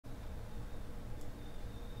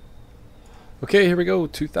Okay, here we go.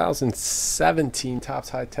 2017 Topps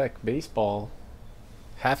High Tech Baseball.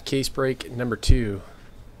 Half case break number 2.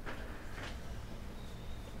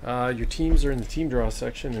 Your teams are in the team draw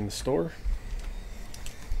section in the store.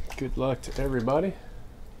 Good luck to everybody.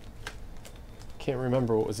 Can't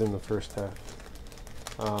remember what was in the first half.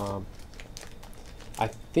 I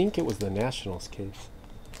think it was the Nationals case.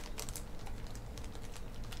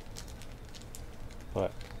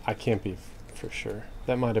 But I can't be for sure.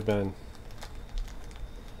 That might have been...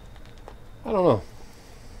 I don't know.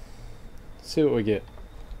 Let's see what we get.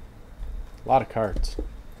 A lot of cards.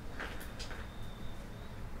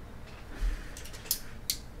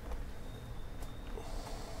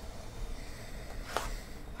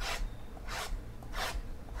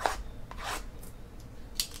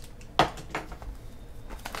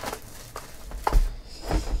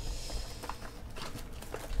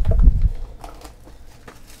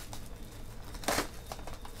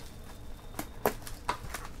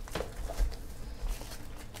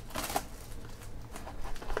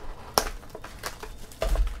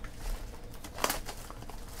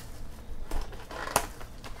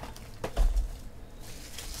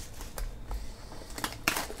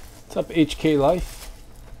 What's up, HK Life?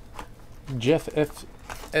 Jeff F.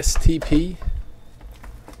 STP.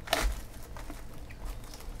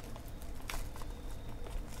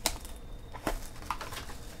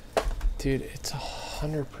 Dude, it's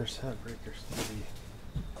 100% Breaker Stevie.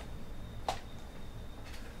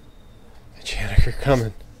 Janiker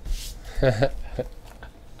coming.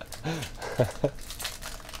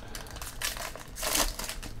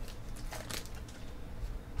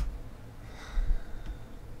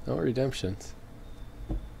 No redemptions.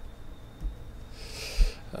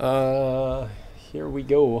 Here we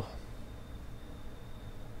go.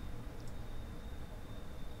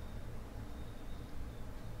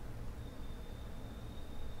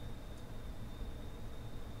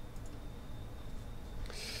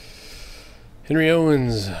 Henry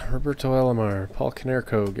Owens, Roberto Alomar, Paul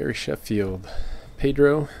Konerko, Gary Sheffield,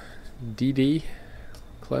 Pedro, DD,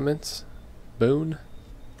 Clements, Boone,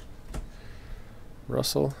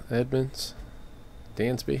 Russell, Edmonds,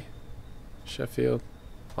 Dansby, Sheffield,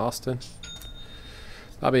 Austin,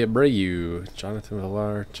 Bobby Abreu, Jonathan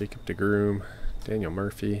Villar, Jacob DeGroom, Daniel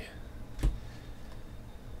Murphy,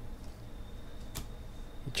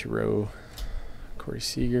 Ichiro, Corey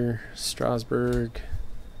Seager, Strasburg,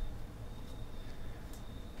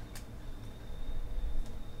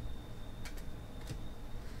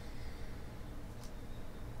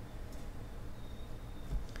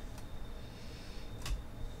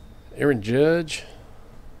 Aaron Judge,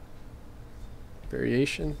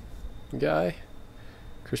 variation guy,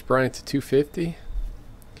 Chris Bryant to 250,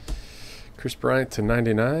 Chris Bryant to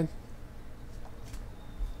 99,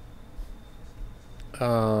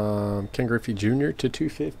 Ken Griffey Jr. to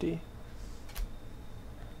 250,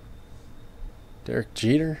 Derek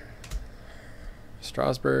Jeter,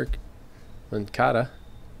 Strasburg, Mancada,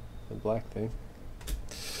 the black thing,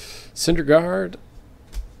 Syndergaard,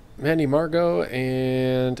 Manny Margot,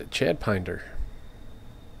 and Chad Pinder.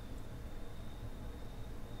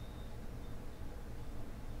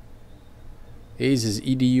 A's is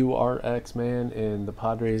EDURX, man, and the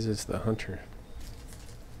Padres is the Hunter.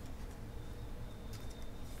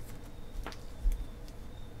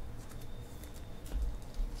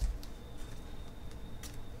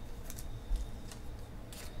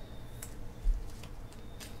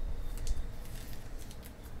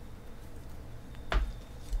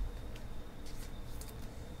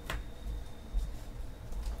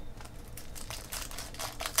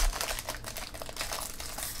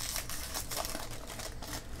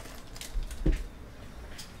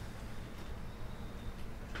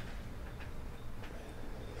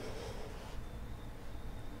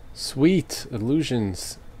 Sweet.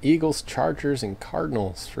 Illusions. Eagles, Chargers, and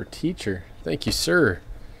Cardinals for teacher. Thank you, sir.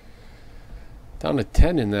 Down to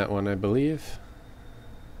 10 in that one, I believe.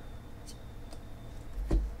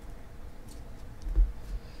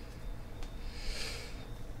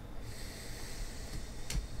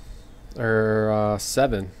 Or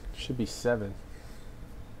 7. Should be 7.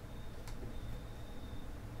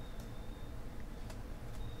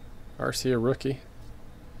 RC a rookie.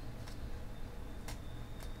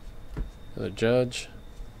 The Judge.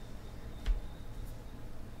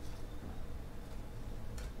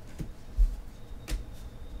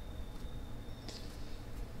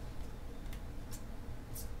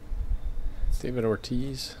 David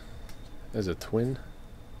Ortiz as a twin.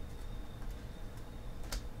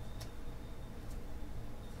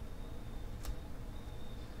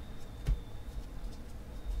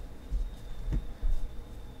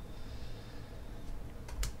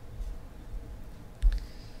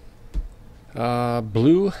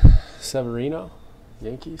 Blue, Severino,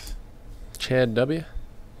 Yankees. Chad W.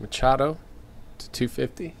 Machado to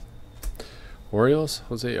 250. Orioles,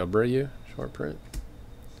 Jose Abreu, short print.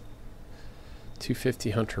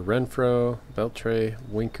 250, Hunter Renfroe, Beltre,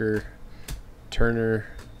 Winker, Turner,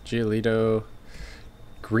 Giolito.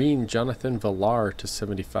 Green, Jonathan Villar to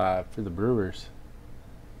 75 for the Brewers.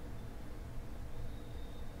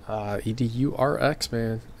 EDURX,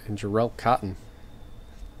 man, and Jarrell Cotton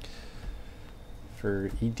for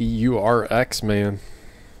EDURX, man.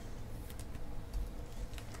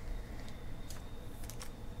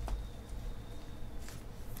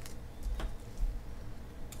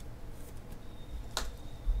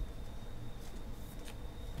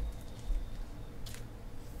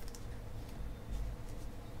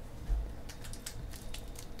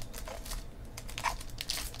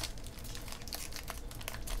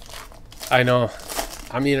 I know.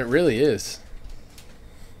 I mean, it really is.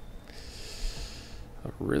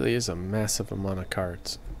 It really is a massive amount of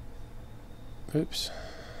cards. Oops.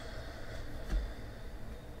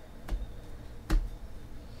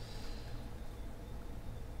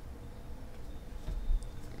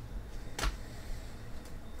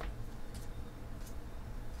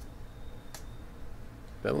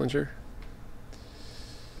 Bellinger.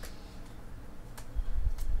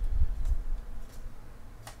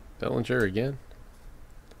 Bellinger again.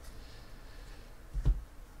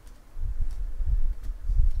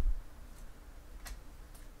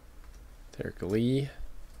 Derek Lee,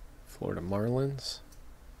 Florida Marlins.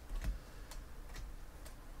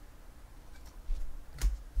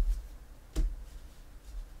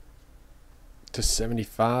 To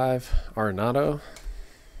 75, Arenado.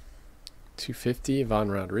 250,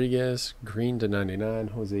 Ivan Rodriguez. Green to 99,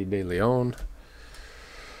 Jose De Leon.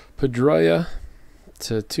 Pedroia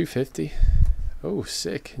to 250. Oh,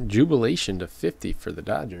 sick. Jubilation to 50 for the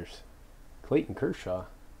Dodgers. Clayton Kershaw.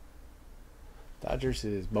 Dodgers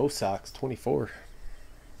is Bo Sox 24.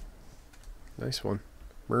 Nice one.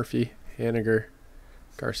 Murphy, Haniger,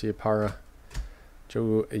 Garcia Parra,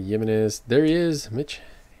 Joe Jimenez. There he is, Mitch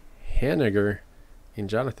Haniger and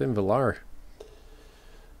Jonathan Villar.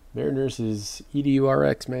 Mariners is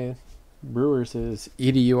EDURX, man. Brewers is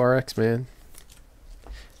EDURX, man.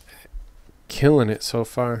 Killing it so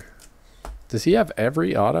far. Does he have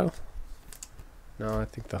every auto? No, I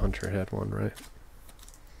think the Hunter had one, right?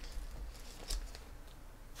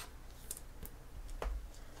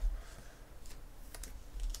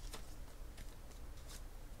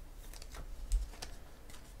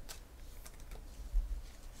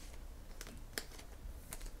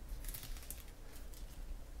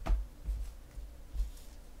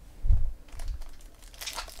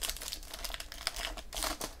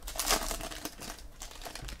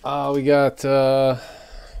 We got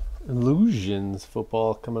Illusions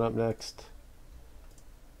football coming up next.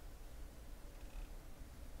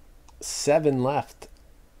 7 left.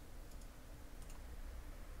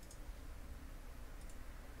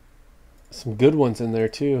 Some good ones in there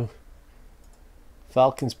too.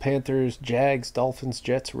 Falcons, Panthers, Jags, Dolphins,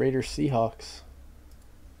 Jets, Raiders, Seahawks.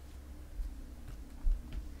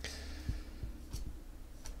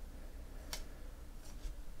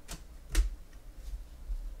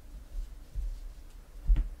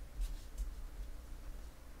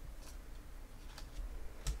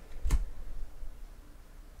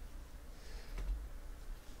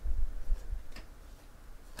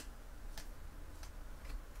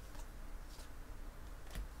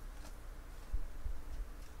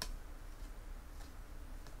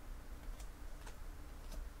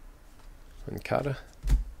 Mancada.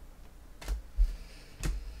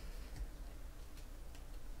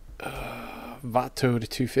 Vato to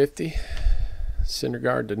 250.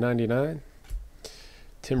 Syndergaard to 99.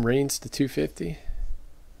 Tim Raines to 250.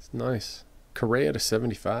 It's nice. Correa to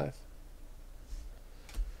 75.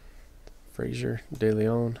 Frazier, De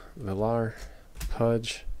Leon, Villar,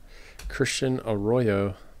 Pudge, Christian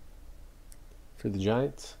Arroyo for the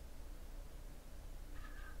Giants.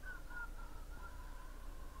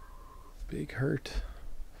 Big hurt.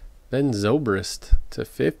 Ben Zobrist to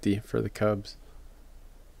 50 for the Cubs.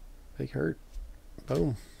 Big hurt.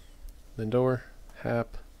 Boom. Lindor,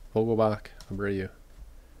 Happ, Vogelbach, Abreu.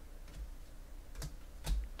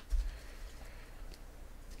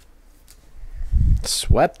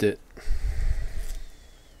 Swept it.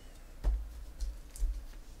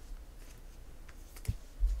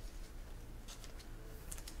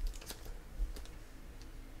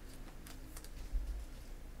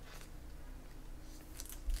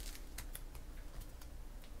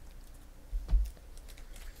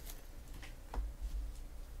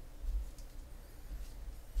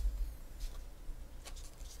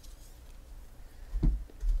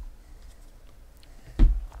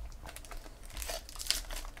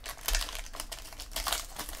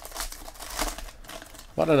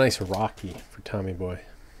 What a nice Rocky for Tommy Boy.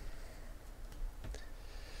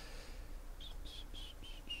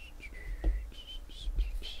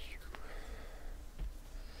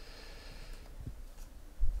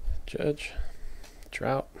 Judge,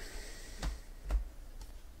 Trout.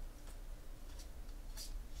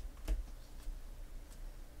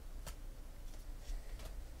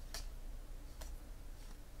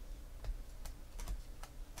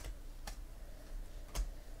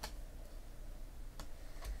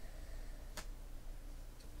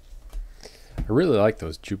 I really like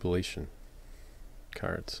those Jubilation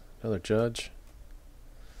cards. Another Judge.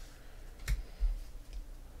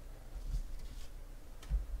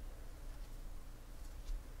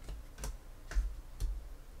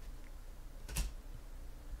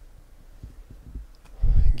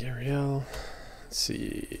 Gurriel. Let's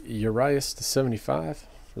see. Urias to 75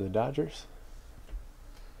 for the Dodgers.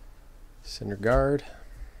 Syndergaard.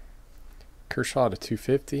 Kershaw to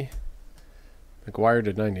 250. McGuire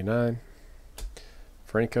to 99.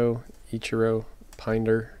 Franco, Ichiro,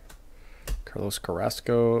 Pinder, Carlos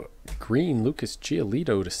Carrasco, green, Lucas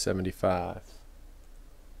Giolito to 75.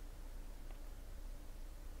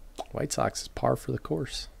 White Sox is par for the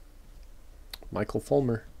course. Michael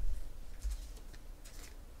Fulmer.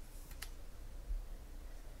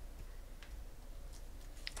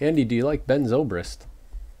 Andy, do you like Ben Zobrist?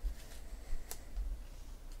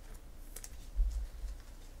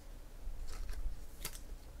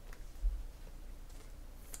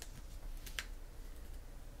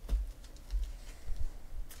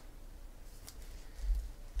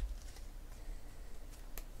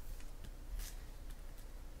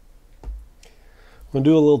 Want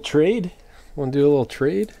to do a little trade? Want to do a little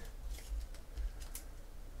trade?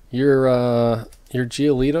 Your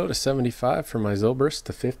Giolito to 75 for my Zobrist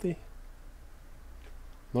to 50.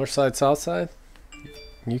 North side, south side?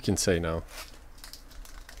 You can say no.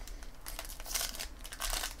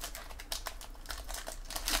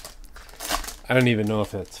 I don't even know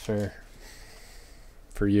if that's fair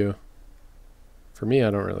for you. For me, I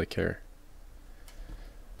don't really care.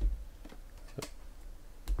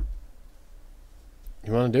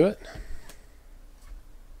 You want to do it?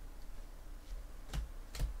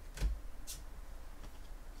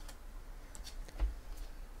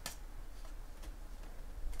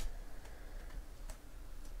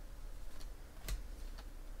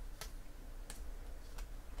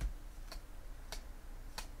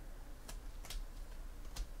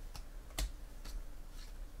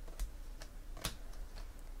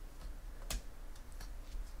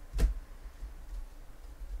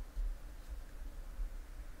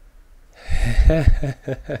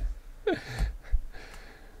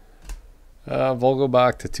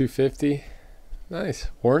 Vogelbach to 250. Nice.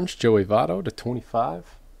 Orange, Joey Votto to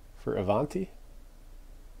 25 for Avanti.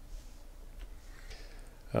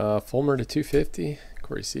 Fulmer to 250.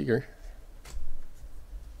 Corey Seager.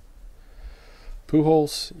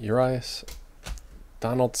 Pujols, Urias,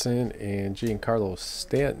 Donaldson, and Giancarlo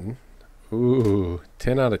Stanton. Ooh,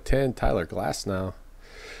 10 out of 10. Tyler Glasnow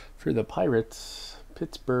for the Pirates.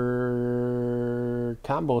 Pittsburgh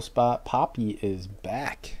combo spot. Poppy is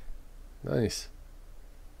back. Nice.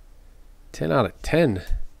 10 out of 10.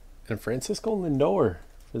 And Francisco Lindor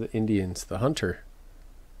for the Indians, the Hunter.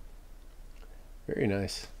 Very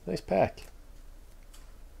nice. Nice pack.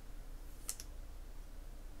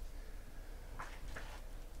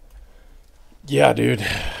 Yeah, dude.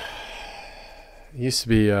 Used to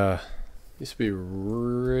be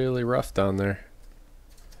really rough down there.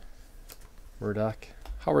 Murdoch,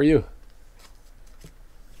 how are you?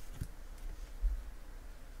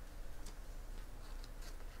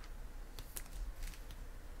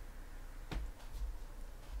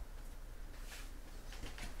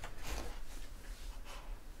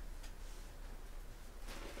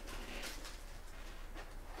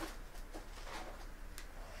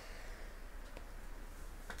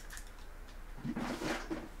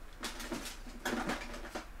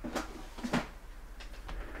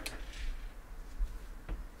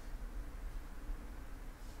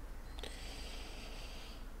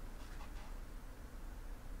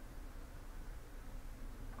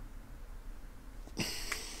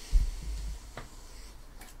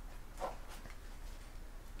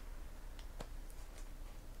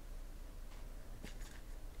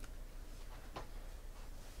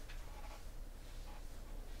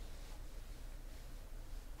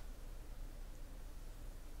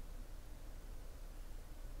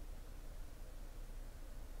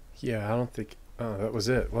 Yeah, I don't think... Oh, that was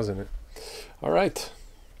it, wasn't it? All right.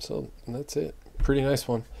 So, that's it. Pretty nice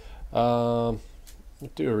one.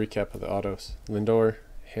 Let's do a recap of the autos. Lindor,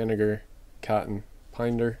 Haniger, Cotton,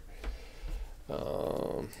 Pinder,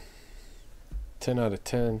 10 out of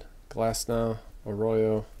 10. Glasnow,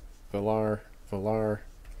 Arroyo, Villar,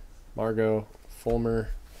 Margot, Fulmer,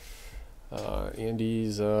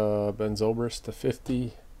 Andy's Ben Zobrist to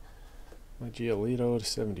 50. My Giolito to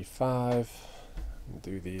 75. I'll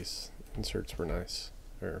do these. Inserts were nice.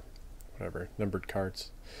 Or whatever. Numbered cards.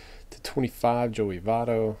 To 25, Joey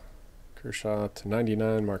Votto. Kershaw to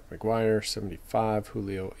 99. Mark McGwire. 75.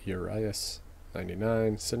 Julio Urias.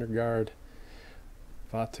 99. Syndergaard.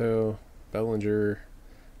 Votto. Bellinger.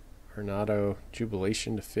 Arnado.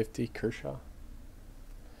 Jubilation to 50. Kershaw.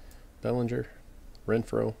 Bellinger.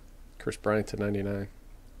 Renfroe. Chris Bryant to 99.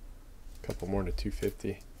 A couple more to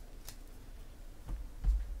 250.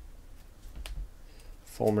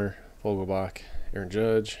 Fulmer, Vogelbach, Aaron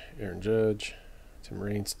Judge, Tim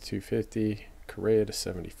Raines to 250, Correa to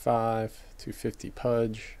 75, 250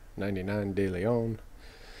 Pudge, 99 De Leon,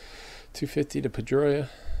 250 to Pedroia,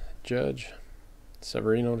 Judge,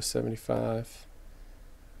 Severino to 75,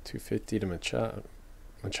 250 to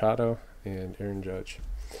Machado, and Aaron Judge.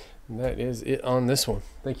 And that is it on this one.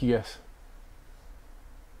 Thank you guys.